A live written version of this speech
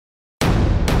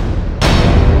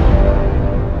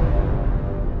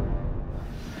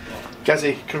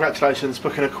Gazzy, congratulations,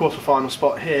 booking a quarter-final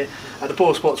spot here at the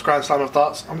Ball Sports Grand Slam of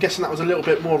Darts. I'm guessing that was a little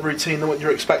bit more routine than what you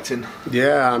were expecting.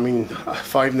 Yeah, I mean,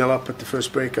 5-0 up at the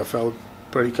first break, I felt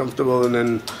pretty comfortable, and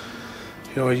then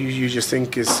you just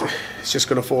think it's just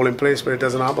going to fall in place, but it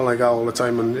doesn't happen like that all the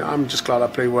time. And I'm just glad I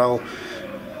played well.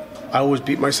 I always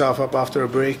beat myself up after a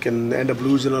break and end up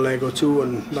losing a leg or two,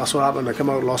 and that's what happened. I come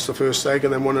out, lost the first leg,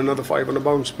 and then won another 5 on the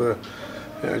bounce. But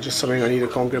just something I need to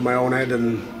conquer in my own head,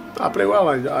 and I played well.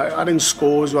 I didn't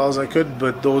score as well as I could,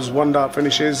 but those one-dart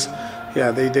finishes,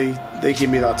 yeah, they give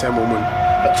me that 10-1 win.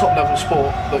 At top level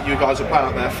sport that you guys are playing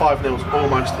out there, 5-0 is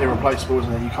almost irreplaceable,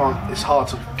 isn't it? You can't. It's hard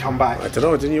to come back. I don't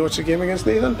know. Didn't you watch the game against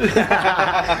Nathan?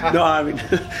 No, I mean,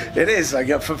 it is.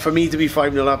 Like for me to be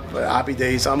 5-0 up, happy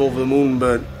days. I'm over the moon,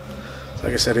 but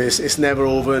like I said, it's never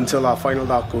over until that final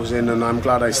dart goes in, and I'm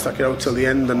glad I stuck it out till the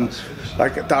end. And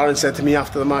like Darren said to me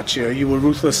after the match, you were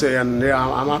ruthless there, and yeah,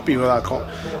 I'm happy with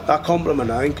that compliment.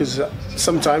 I think because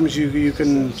sometimes you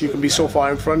can be so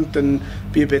far in front and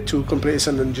be a bit too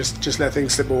complacent and just let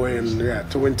things slip away. And yeah,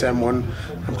 to win 10-1,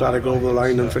 I'm glad I got over the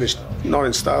line and finished not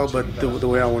in style, but the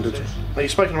way I wanted to. Now,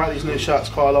 you've spoken about these new shirts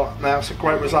quite a lot now. It's a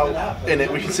great result in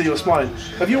it. We can see you're smiling.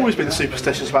 Have you always been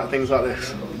superstitious about things like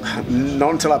this?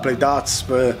 Not until I played darts,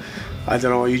 but I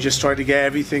don't know, you just try to get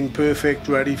everything perfect,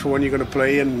 ready for when you're going to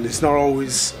play, and it's not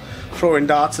always throwing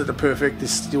darts at the perfect,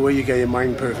 it's the way you get your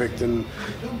mind perfect. And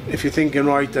if you're thinking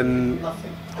right, then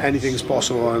anything's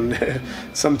possible. And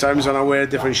sometimes when I wear a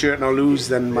different shirt and I lose,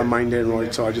 then my mind ain't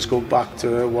right, so I just go back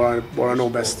to what I know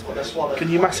best.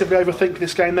 Can you massively overthink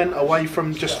this game then, away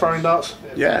from just throwing darts?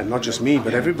 Yeah, not just me,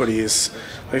 but everybody is.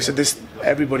 Like I said,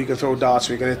 everybody can throw darts.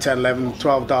 We can hit 10, 11,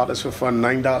 12 darters for fun,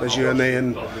 9 darters here and there,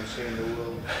 and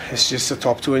it's just the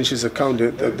top 2 inches that count.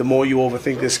 The more you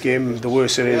overthink this game, the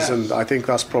worse it is, and I think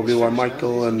that's probably why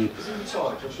Michael and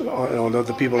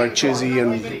the people like Chizzy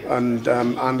and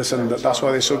Anderson, that's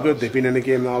why they're so good. They've been in the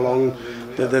game that long,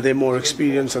 they're more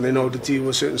experienced, and they know how to deal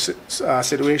with certain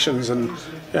situations. And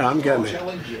yeah, I'm getting it.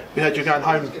 We heard you're going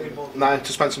home now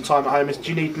to spend some time at home. Do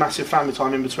you need massive family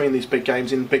time in between these big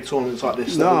games in big tournaments like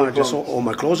this? No, just all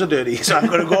my clothes are dirty, so I'm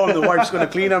going to go home. The wife's going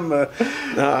to clean them.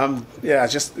 Yeah,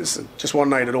 just one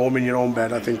night at home in your own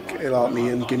bed. I think it'll help me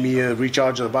and give me a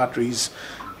recharge of the batteries.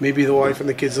 Maybe the wife and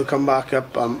the kids will come back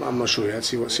up. I'm not sure yet.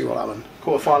 See what happens.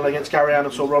 Quarter final against Gary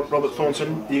Anderson or Robert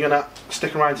Thornton. Are you going to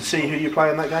stick around to see who you play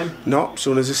in that game? No. As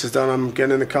soon as this is done, I'm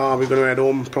getting in the car. We're going to head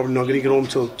home. Probably not going to get home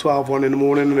till 12:1 in the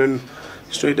morning, and then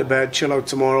straight to bed, chill out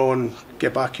tomorrow, and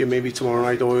get back here maybe tomorrow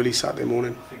night or early Saturday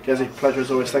morning. Gazzy, pleasure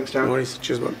as always. Thanks, Darren. No worries.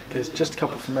 Cheers, man. Just a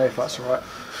couple from me, if that's all right.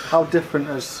 How different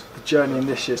has the journey in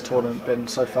this year's tournament been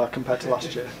so far compared to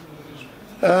last year?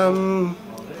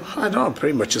 I don't know,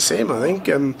 pretty much the same, I think.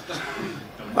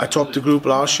 I topped the group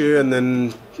last year, and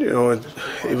then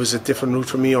it was a different route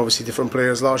for me. Obviously, different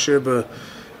players last year, but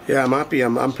yeah, I'm happy.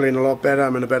 I'm playing a lot better.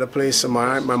 I'm in a better place, and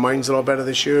my mind's a lot better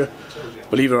this year.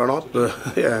 Believe it or not, but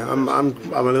yeah, I'm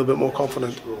a little bit more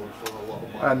confident.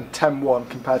 And 10-1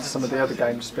 compared to some of the other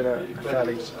games, it's been a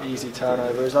fairly easy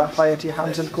turnover. Is that play into your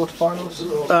hands in the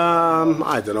quarterfinals?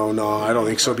 I don't know. No, I don't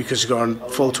think so, because you've got a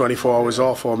full 24 hours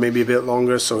off, or maybe a bit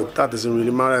longer, so that doesn't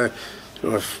really matter.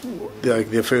 If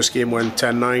their first game went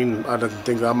 10-9, I don't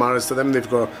think that matters to them. They've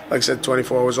got, like I said,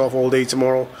 24 hours off all day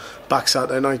tomorrow, back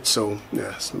Saturday night, so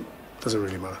yeah, it doesn't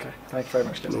really matter. Okay, thank you very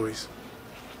much, Gerwyn. No worries.